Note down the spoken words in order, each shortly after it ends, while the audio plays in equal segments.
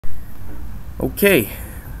Okay,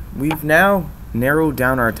 we've now narrowed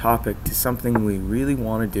down our topic to something we really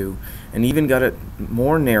want to do, and even got it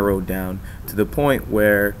more narrowed down to the point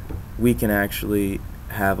where we can actually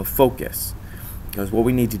have a focus. Because what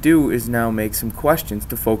we need to do is now make some questions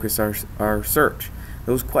to focus our search.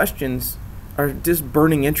 Those questions are just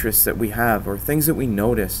burning interests that we have, or things that we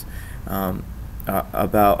notice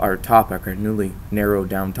about our topic, our newly narrowed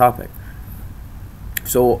down topic.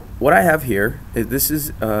 So what I have here is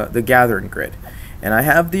the gathering grid, and I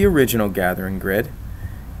have the original gathering grid,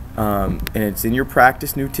 and it's in your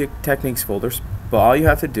practice new techniques folders. But all you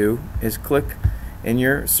have to do is click in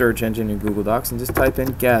your search engine in Google Docs and just type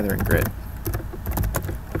in gathering grid,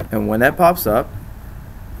 and when that pops up,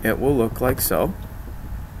 it will look like so.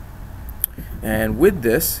 And with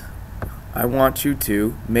this, I want you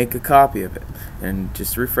to make a copy of it, and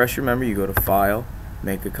just to refresh your memory, you go to File,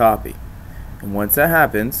 Make a Copy. And once that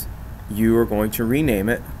happens, you are going to rename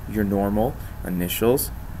it your normal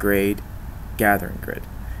initials grade gathering grid,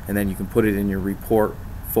 and then you can put it in your report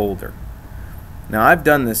folder. Now I've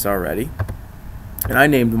done this already, and I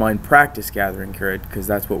named mine practice gathering grid because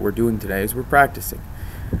that's what we're doing today, is we're practicing.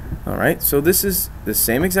 Alright, so this is the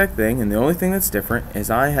same exact thing, and the only thing that's different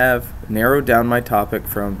is I have narrowed down my topic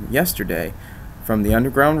from yesterday, from the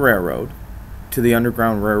Underground Railroad to the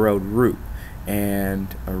Underground Railroad route.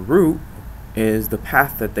 And a route is the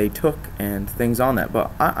path that they took and things on that.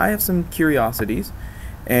 But I have some curiosities,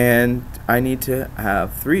 and I need to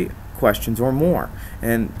have 3 questions or more.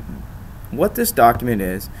 And what this document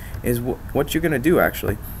is what you're going to do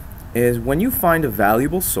actually is, when you find a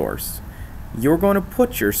valuable source, you're going to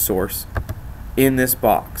put your source in this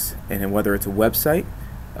box, and whether it's a website,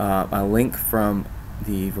 a link from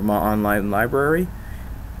the Vermont Online Library,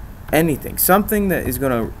 anything, something that is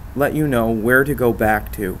going to let you know where to go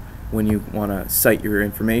back to when you want to cite your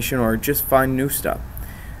information or just find new stuff.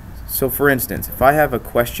 So for instance, if I have a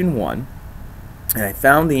question 1 and I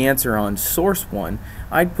found the answer on source 1,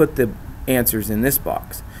 I'd put the answers in this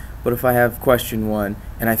box. But if I have question 1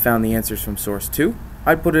 and I found the answers from source 2,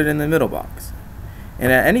 I'd put it in the middle box.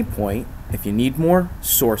 And at any point, if you need more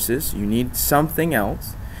sources, you need something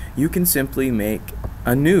else, you can simply make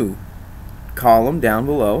a new column down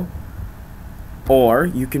below, or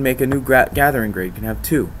you can make a new gathering grid. You can have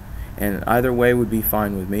 2, and either way would be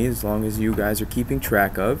fine with me, as long as you guys are keeping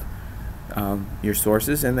track of your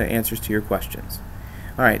sources and the answers to your questions.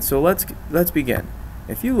 Alright, so let's begin.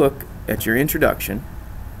 If you look at your introduction,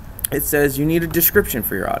 it says you need a description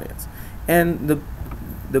for your audience, and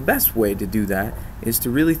the best way to do that is to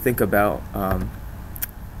really think about,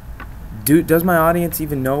 does my audience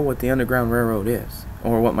even know what the Underground Railroad is,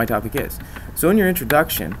 or what my topic is? So in your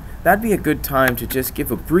introduction, that'd be a good time to just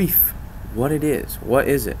give a brief what it is. What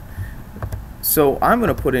is it? So I'm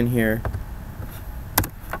going to put in here,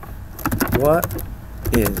 what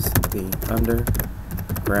is the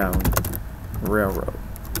Underground Railroad?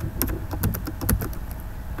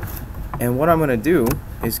 And what I'm going to do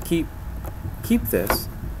is keep this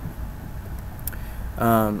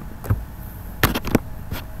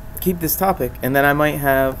keep this topic, and then I might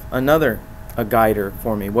have a guider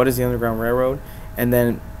for me. What is the Underground Railroad? And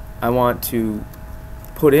then I want to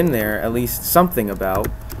put in there at least something about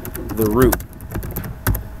the route,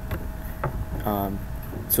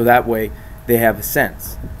 so that way they have a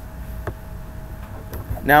sense.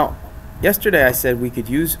 Now, yesterday I said we could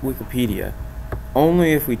use Wikipedia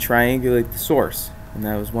only if we triangulate the source, and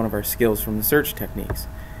that was one of our skills from the search techniques.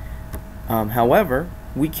 However,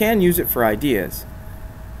 we can use it for ideas.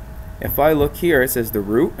 If I look here, it says the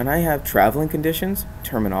route, and I have traveling conditions,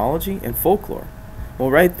 terminology, and folklore. Well,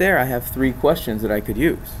 right there I have 3 questions that I could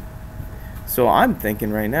use. So I'm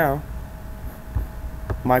thinking right now,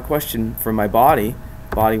 my question for my body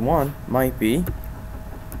 1, might be,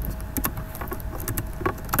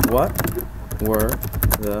 what were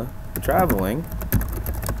the traveling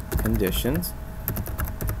conditions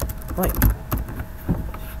like?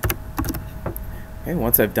 Okay,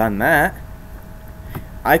 once I've done that,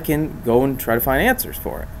 I can go and try to find answers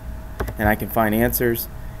for it, and I can find answers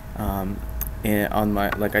on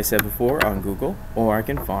my, like I said before, on Google, or I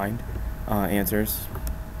can find answers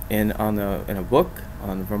in a book,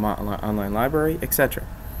 on the Vermont Online Library, etc.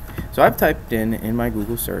 So I've typed in my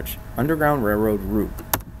Google search Underground Railroad route,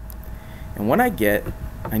 and when I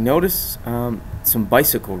notice some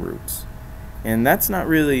bicycle routes, and that's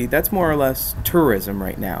more or less tourism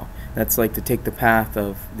right now. That's like to take the path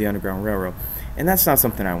of the Underground Railroad, and that's not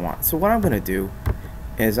something I want. So what I'm going to do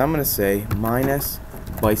is I'm going to say minus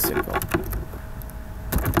bicycle.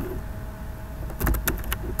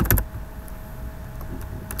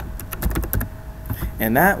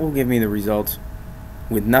 And that will give me the results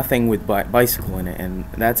with nothing with bicycle in it, and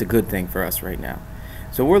that's a good thing for us right now.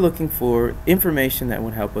 So we're looking for information that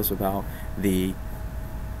would help us about the,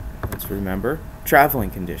 let's remember,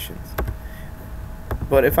 traveling conditions.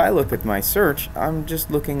 But if I look at my search, I'm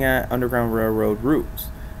just looking at Underground Railroad routes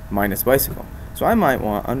minus bicycle. So I might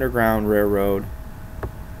want Underground Railroad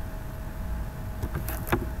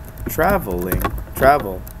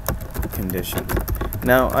travel conditions.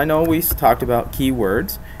 Now I know we talked about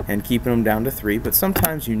keywords and keeping them down to 3, but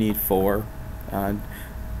sometimes you need 4, and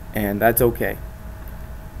that's okay.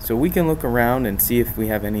 So we can look around and see if we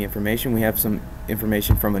have any information. We have some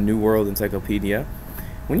information from a New World Encyclopedia.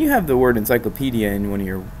 When you have the word encyclopedia in one of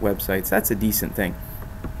your websites, that's a decent thing.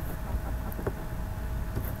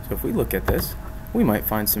 So if we look at this, we might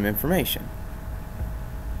find some information.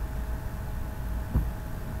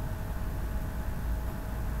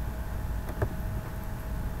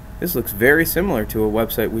 This looks very similar to a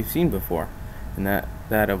website we've seen before, and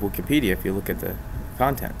that of Wikipedia if you look at the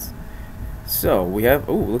contents. So we have,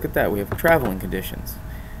 oh, look at that, we have traveling conditions.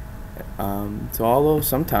 So although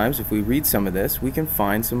sometimes if we read some of this, we can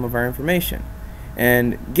find some of our information.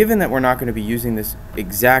 And given that we're not going to be using this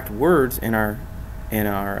exact words in our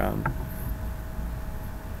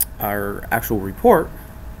actual report,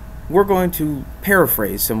 we're going to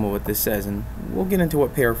paraphrase some of what this says, and we'll get into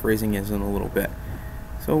what paraphrasing is in a little bit.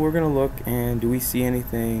 So we're going to look, and do we see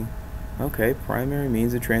anything? Okay, primary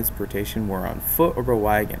means of transportation were on foot or a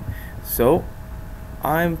wagon. So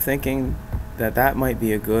I'm thinking that that might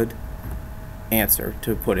be a good answer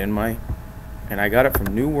to put in my, and I got it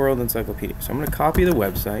from New World Encyclopedia. So I'm going to copy the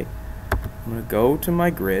website. I'm going to go to my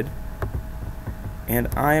grid, and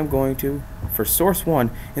I am going to, for source 1,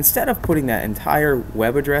 instead of putting that entire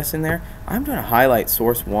web address in there, I'm going to highlight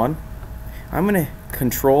source 1. I'm going to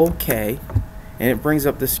Control K, and it brings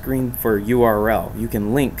up the screen for URL. You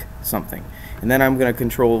can link something. And then I'm going to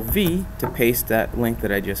Control V to paste that link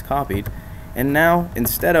that I just copied. And now,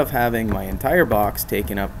 instead of having my entire box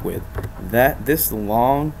taken up with this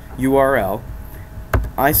long URL,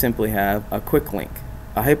 I simply have a quick link,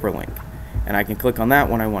 a hyperlink. And I can click on that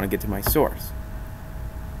when I want to get to my source.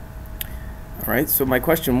 Alright, so my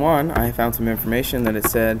question 1, I found some information that it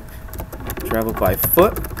said travel by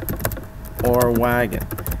foot or wagon.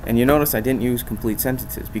 And you notice I didn't use complete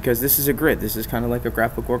sentences because this is a grid. This is kind of like a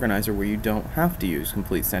graphic organizer where you don't have to use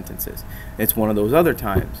complete sentences. It's one of those other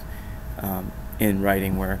times in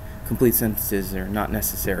writing where complete sentences are not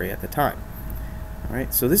necessary at the time.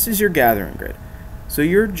 Alright, so this is your gathering grid. So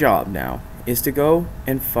your job now is to go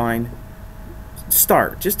and find,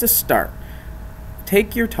 just a start.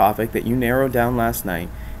 Take your topic that you narrowed down last night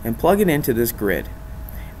and plug it into this grid.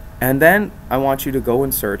 And then I want you to go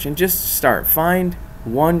and search and just start. Find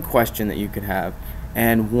one question that you could have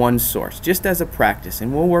and one source, just as a practice,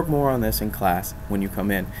 and we'll work more on this in class when you come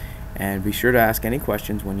in, and be sure to ask any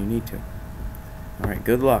questions when you need to. Alright,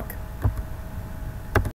 good luck.